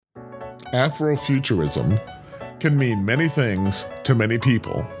Afrofuturism can mean many things to many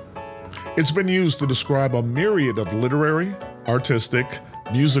people. It's been used to describe a myriad of literary, artistic,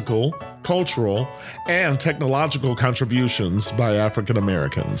 musical, cultural, and technological contributions by African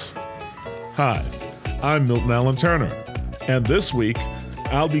Americans. Hi, I'm Milton Allen Turner, and this week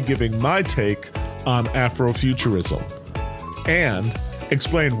I'll be giving my take on Afrofuturism and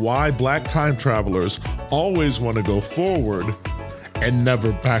explain why Black time travelers always want to go forward and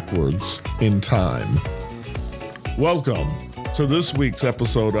never backwards in time. Welcome to this week's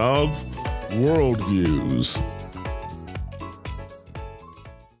episode of Worldviews.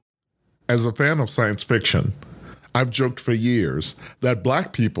 As a fan of science fiction, I've joked for years that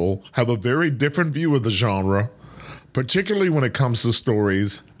Black people have a very different view of the genre, particularly when it comes to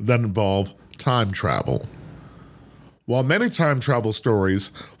stories that involve time travel. While many time travel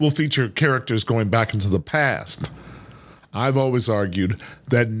stories will feature characters going back into the past, I've always argued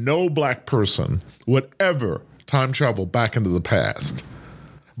that no Black person would ever time travel back into the past.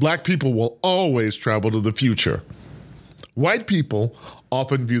 Black people will always travel to the future. White people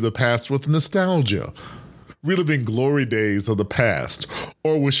often view the past with nostalgia, reliving glory days of the past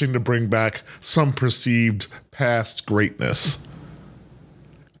or wishing to bring back some perceived past greatness.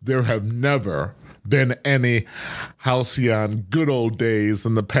 There have never been any halcyon good old days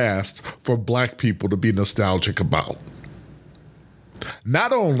in the past for Black people to be nostalgic about.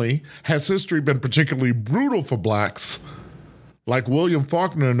 Not only has history been particularly brutal for Blacks, like William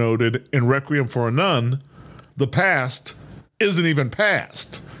Faulkner noted in Requiem for a Nun, the past isn't even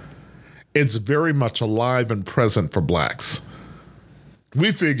past. It's very much alive and present for Blacks.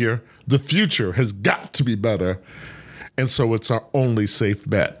 We figure the future has got to be better, and so it's our only safe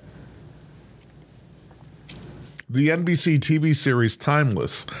bet. The NBC TV series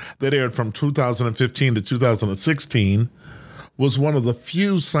Timeless, that aired from 2015 to 2016, was one of the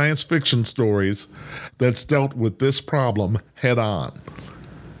few science fiction stories that's dealt with this problem head on.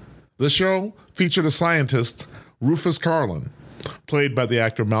 The show featured a scientist, Rufus Carlin, played by the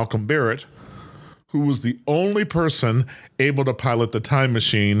actor Malcolm Barrett, who was the only person able to pilot the time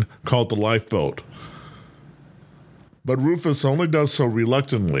machine called the lifeboat. But Rufus only does so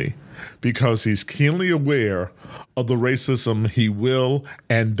reluctantly because he's keenly aware of the racism he will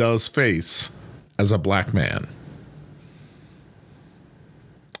and does face as a Black man.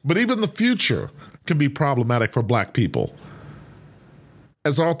 But even the future can be problematic for Black people.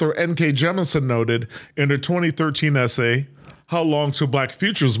 As author N.K. Jemisin noted in her 2013 essay, How Long Till Black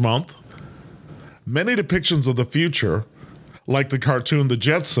Futures Month, many depictions of the future, like the cartoon The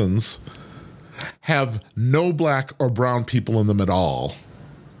Jetsons, have no Black or brown people in them at all.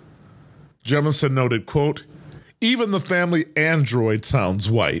 Jemisin noted, quote, even the family android sounds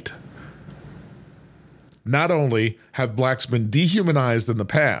white. Not only have Blacks been dehumanized in the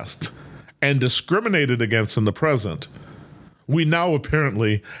past and discriminated against in the present, we now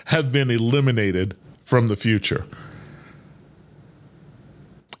apparently have been eliminated from the future.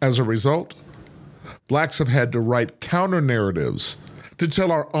 As a result, Blacks have had to write counter-narratives to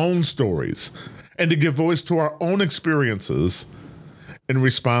tell our own stories and to give voice to our own experiences in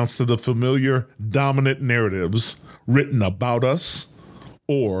response to the familiar dominant narratives written about us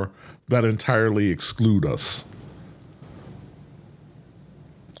or that entirely exclude us.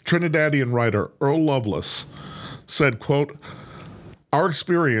 Trinidadian writer Earl Lovelace said, quote, our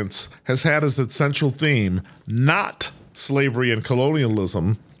experience has had as its central theme not slavery and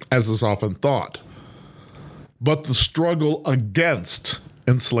colonialism, as is often thought, but the struggle against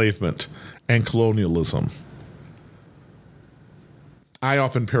enslavement and colonialism. I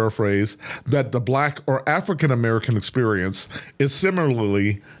often paraphrase that the Black or African American experience is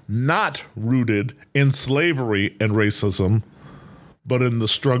similarly not rooted in slavery and racism, but in the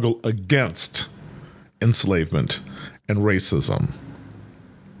struggle against enslavement and racism.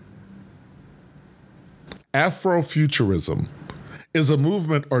 Afrofuturism is a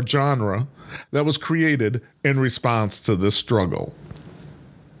movement or genre that was created in response to this struggle.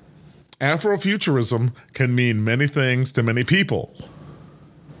 Afrofuturism can mean many things to many people.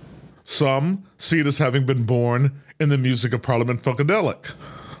 Some see it as having been born in the music of Parliament Funkadelic.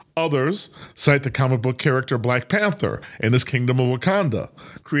 Others cite the comic book character Black Panther and his Kingdom of Wakanda,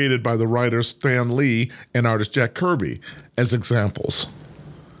 created by the writer Stan Lee and artist Jack Kirby, as examples.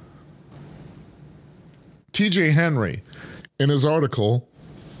 T.J. Henry, in his article,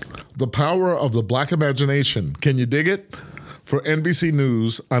 The Power of the Black Imagination, Can You Dig It?, for NBC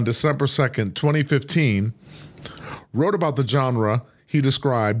News on December 2nd, 2015, wrote about the genre he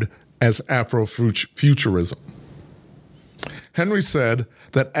described as Afrofuturism. Henry said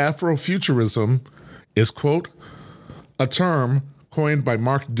that Afrofuturism is, quote, a term coined by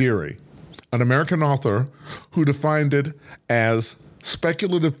Mark Deary, an American author who defined it as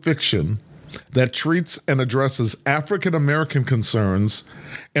speculative fiction that treats and addresses African American concerns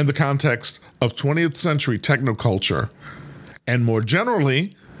in the context of 20th century technoculture, and more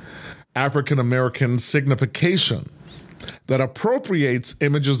generally, African American signification that appropriates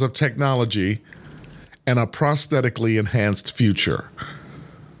images of technology and a prosthetically enhanced future.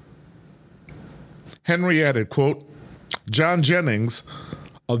 Henry added, quote, John Jennings,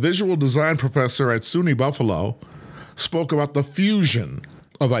 a visual design professor at SUNY Buffalo, spoke about the fusion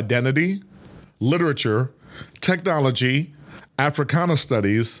of identity, literature, technology, Africana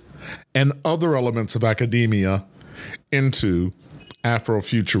studies, and other elements of academia into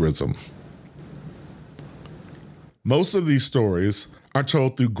Afrofuturism. Most of these stories are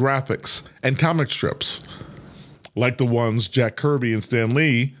told through graphics and comic strips, like the ones Jack Kirby and Stan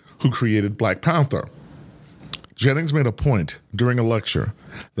Lee, who created Black Panther. Jennings made a point during a lecture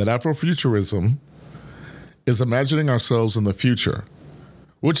that Afrofuturism is imagining ourselves in the future,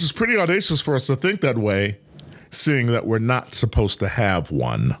 which is pretty audacious for us to think that way, seeing that we're not supposed to have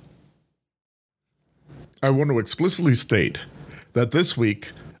one. I want to explicitly state that this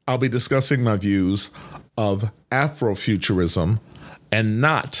week I'll be discussing my views of Afrofuturism and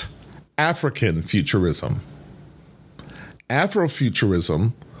not African futurism.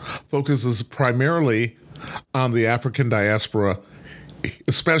 Afrofuturism focuses primarily on the African diaspora,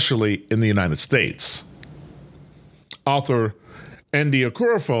 especially in the United States. Author Nnedi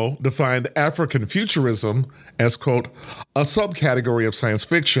Okorafor defined African futurism as, quote, a subcategory of science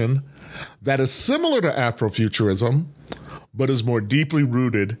fiction that is similar to Afrofuturism, but is more deeply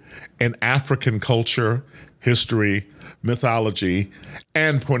rooted in African culture, history, mythology,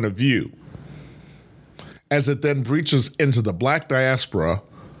 and point of view, as it then breaches into the Black diaspora,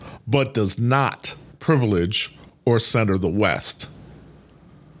 but does not privilege or center the West.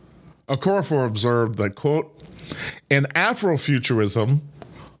 Okorafor observed that, quote, in Afrofuturism,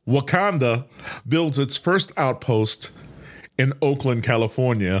 Wakanda builds its first outpost in Oakland,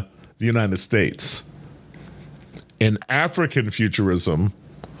 California, the United States. In African futurism,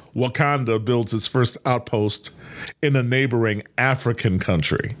 Wakanda builds its first outpost in a neighboring African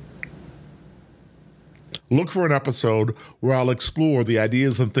country. Look for an episode where I'll explore the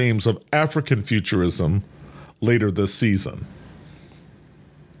ideas and themes of African futurism later this season.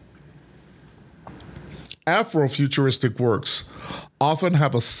 Afrofuturistic works often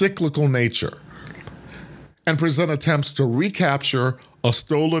have a cyclical nature and present attempts to recapture a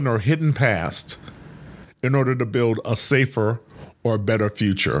stolen or hidden past in order to build a safer or better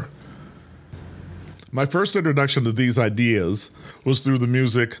future. My first introduction to these ideas was through the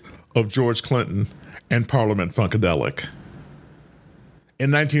music of George Clinton and Parliament Funkadelic.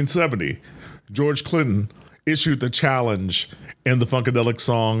 In 1970, George Clinton issued the challenge in the Funkadelic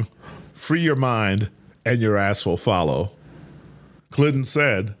song, Free Your Mind and Your Ass Will Follow. Clinton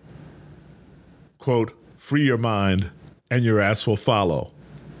said, quote, free your mind and your ass will follow.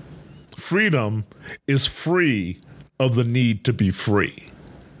 Freedom is free of the need to be free.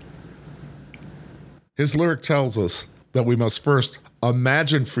 His lyric tells us that we must first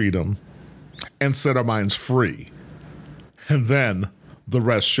imagine freedom and set our minds free, and then the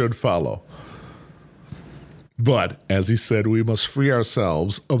rest should follow. But, as he said, we must free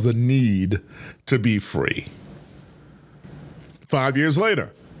ourselves of the need to be free. 5 years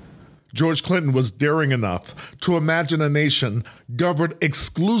later, George Clinton was daring enough to imagine a nation governed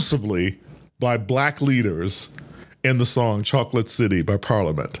exclusively by Black leaders in the song Chocolate City by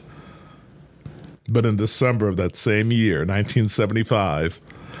Parliament. But in December of that same year, 1975,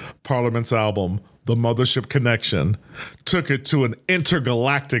 Parliament's album, The Mothership Connection, took it to an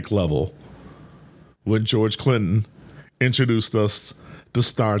intergalactic level when George Clinton introduced us to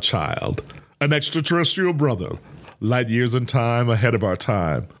Star Child, an extraterrestrial brother, light years in time ahead of our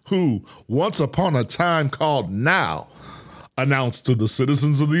time, who, once upon a time called now, announced to the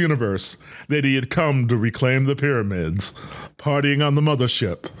citizens of the universe that he had come to reclaim the pyramids, partying on the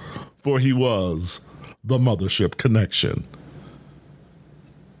mothership, for he was the Mothership Connection.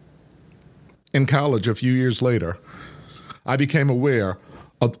 In college, a few years later, I became aware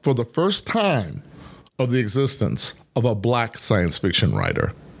for the first time of the existence of a Black science fiction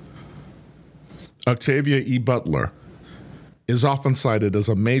writer. Octavia E. Butler is often cited as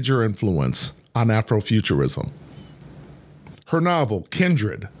a major influence on Afrofuturism. Her novel,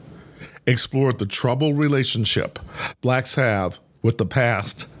 Kindred, explored the troubled relationship Blacks have with the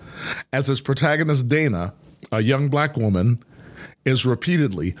past, as its protagonist Dana, a young Black woman, is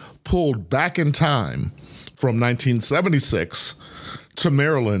repeatedly pulled back in time from 1976 to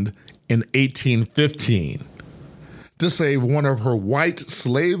Maryland in 1815 to save one of her white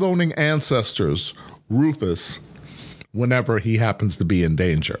slave-owning ancestors, Rufus, whenever he happens to be in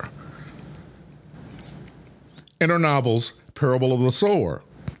danger. In her novels, Parable of the Sower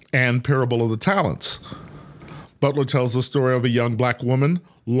and Parable of the Talents, Butler tells the story of a young black woman,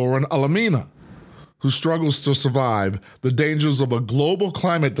 Lauren Alamina, who struggles to survive the dangers of a global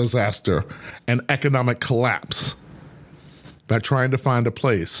climate disaster and economic collapse by trying to find a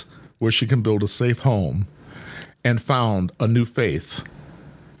place where she can build a safe home and found a new faith,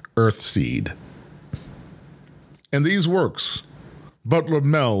 Earthseed. In these works, Butler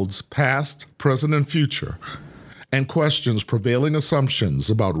melds past, present, and future and questions prevailing assumptions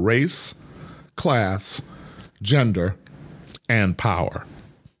about race, class, gender, and power.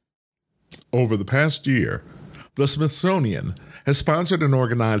 Over the past year, the Smithsonian has sponsored and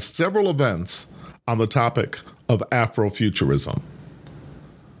organized several events on the topic of Afrofuturism.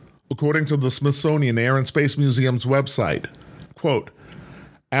 According to the Smithsonian Air and Space Museum's website, quote,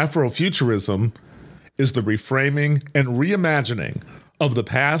 Afrofuturism is the reframing and reimagining of the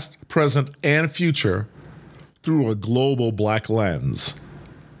past, present, and future through a global Black lens.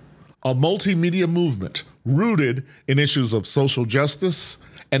 A multimedia movement rooted in issues of social justice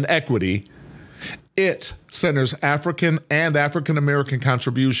and equity, it centers African and African American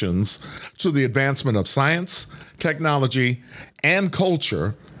contributions to the advancement of science, technology, and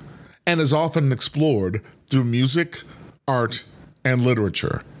culture, and is often explored through music, art, and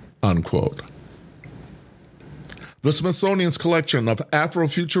literature, unquote. The Smithsonian's collection of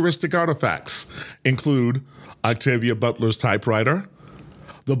Afrofuturistic artifacts include Octavia Butler's typewriter,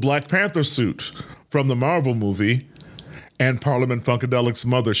 the Black Panther suit from the Marvel movie, and Parliament Funkadelic's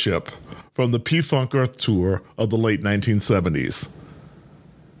mothership from the P-Funk Earth Tour of the late 1970s.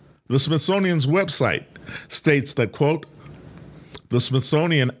 The Smithsonian's website states that, quote, the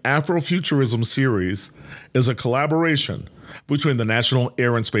Smithsonian Afrofuturism series is a collaboration between the National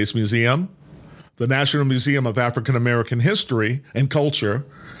Air and Space Museum, the National Museum of African American History and Culture,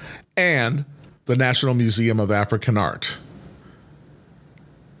 and the National Museum of African Art.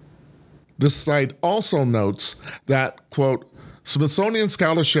 This site also notes that, quote, Smithsonian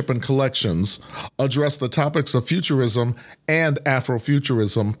scholarship and collections address the topics of futurism and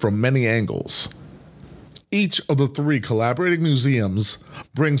Afrofuturism from many angles. Each of the three collaborating museums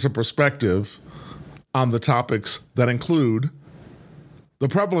brings a perspective on the topics that include the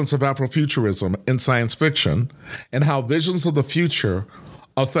prevalence of Afrofuturism in science fiction and how visions of the future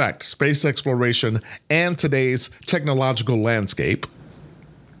affect space exploration and today's technological landscape,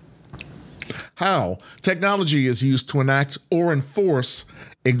 how technology is used to enact or enforce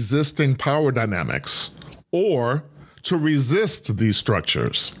existing power dynamics or to resist these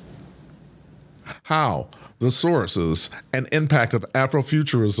structures, how the sources and impact of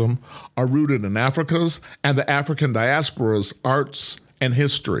Afrofuturism are rooted in Africa's and the African diaspora's arts and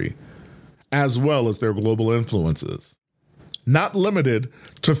history, as well as their global influences. Not limited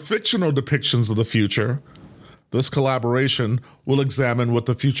to fictional depictions of the future, this collaboration will examine what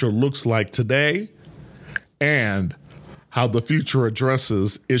the future looks like today and how the future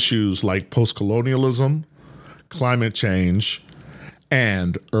addresses issues like post-colonialism, climate change,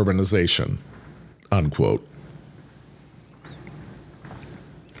 and urbanization, unquote.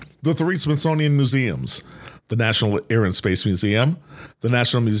 The three Smithsonian museums, the National Air and Space Museum, the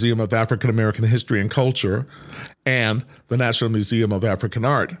National Museum of African American History and Culture, and the National Museum of African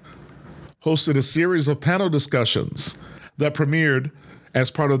Art, hosted a series of panel discussions that premiered as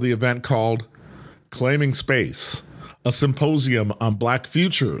part of the event called Claiming Space, a symposium on Black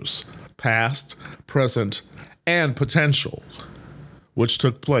futures, past, present, and potential, which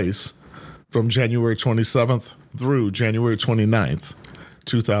took place from January 27th through January 29th,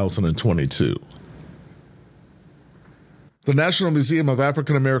 2022. The National Museum of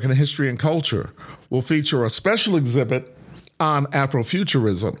African American History and Culture will feature a special exhibit on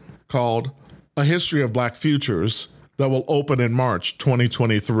Afrofuturism called A History of Black Futures that will open in March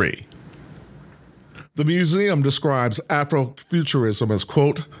 2023. The museum describes Afrofuturism as,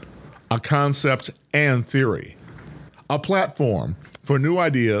 quote, a concept and theory, a platform for new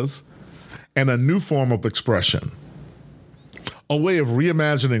ideas and a new form of expression, a way of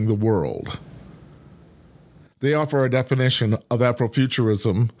reimagining the world. They offer a definition of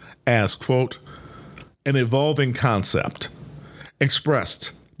Afrofuturism as, quote, an evolving concept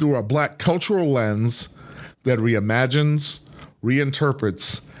expressed through a Black cultural lens that reimagines,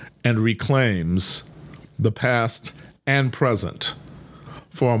 reinterprets, and reclaims the past and present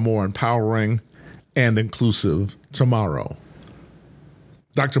for a more empowering and inclusive tomorrow.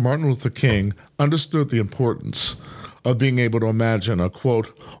 Dr. Martin Luther King understood the importance of being able to imagine a,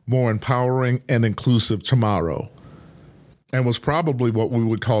 quote, more empowering and inclusive tomorrow and was probably what we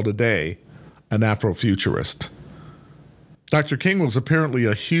would call today an Afrofuturist. Dr. King was apparently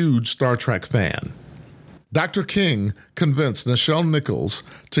a huge Star Trek fan. Dr. King convinced Nichelle Nichols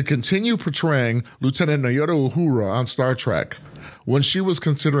to continue portraying Lieutenant Nayara Uhura on Star Trek when she was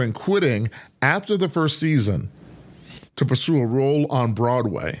considering quitting after the first season to pursue a role on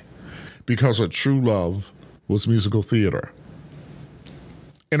Broadway because her true love was musical theater.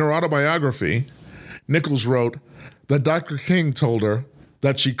 In her autobiography, Nichols wrote that Dr. King told her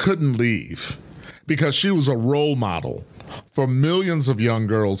that she couldn't leave because she was a role model for millions of young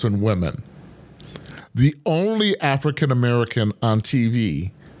girls and women. The only African American on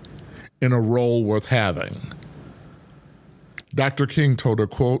TV in a role worth having. Dr. King told her,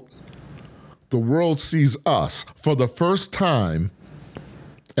 quote, "The world sees us for the first time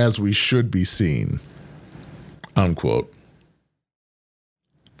as we should be seen," unquote.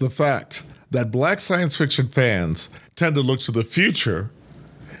 The fact that Black science fiction fans tend to look to the future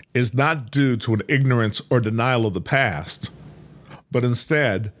is not due to an ignorance or denial of the past, but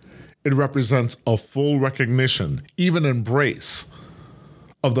instead, it represents a full recognition, even embrace,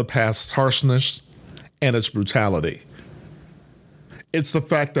 of the past's harshness and its brutality. It's the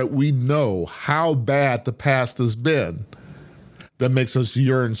fact that we know how bad the past has been that makes us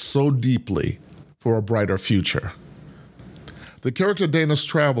yearn so deeply for a brighter future. The character Dana's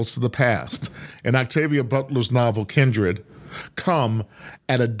travels to the past in Octavia Butler's novel Kindred come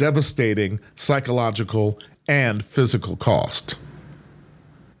at a devastating psychological and physical cost.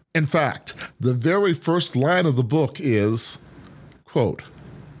 In fact, the very first line of the book is, quote,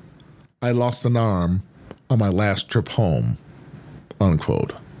 "I lost an arm on my last trip home,"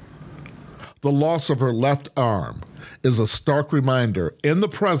 unquote. The loss of her left arm is a stark reminder in the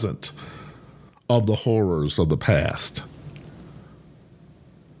present of the horrors of the past.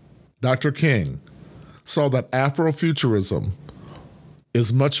 Dr. King saw that Afrofuturism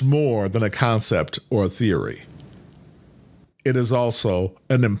is much more than a concept or a theory. It is also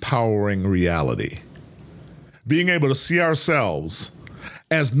an empowering reality. Being able to see ourselves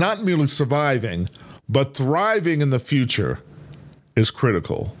as not merely surviving, but thriving in the future is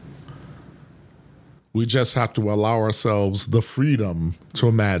critical. We just have to allow ourselves the freedom to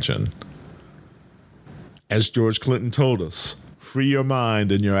imagine. As George Clinton told us, free your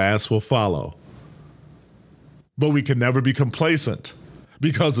mind and your ass will follow. But we can never be complacent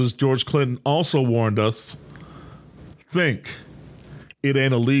because, as George Clinton also warned us, think it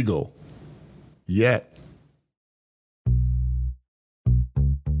ain't illegal yet.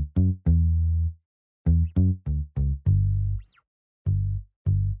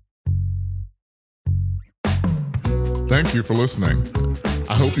 Thank you for listening.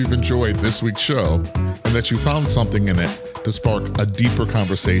 I hope you've enjoyed this week's show and that you found something in it to spark a deeper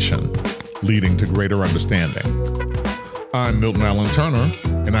conversation, leading to greater understanding. I'm Milton Allen Turner,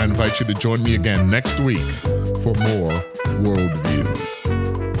 and I invite you to join me again next week for more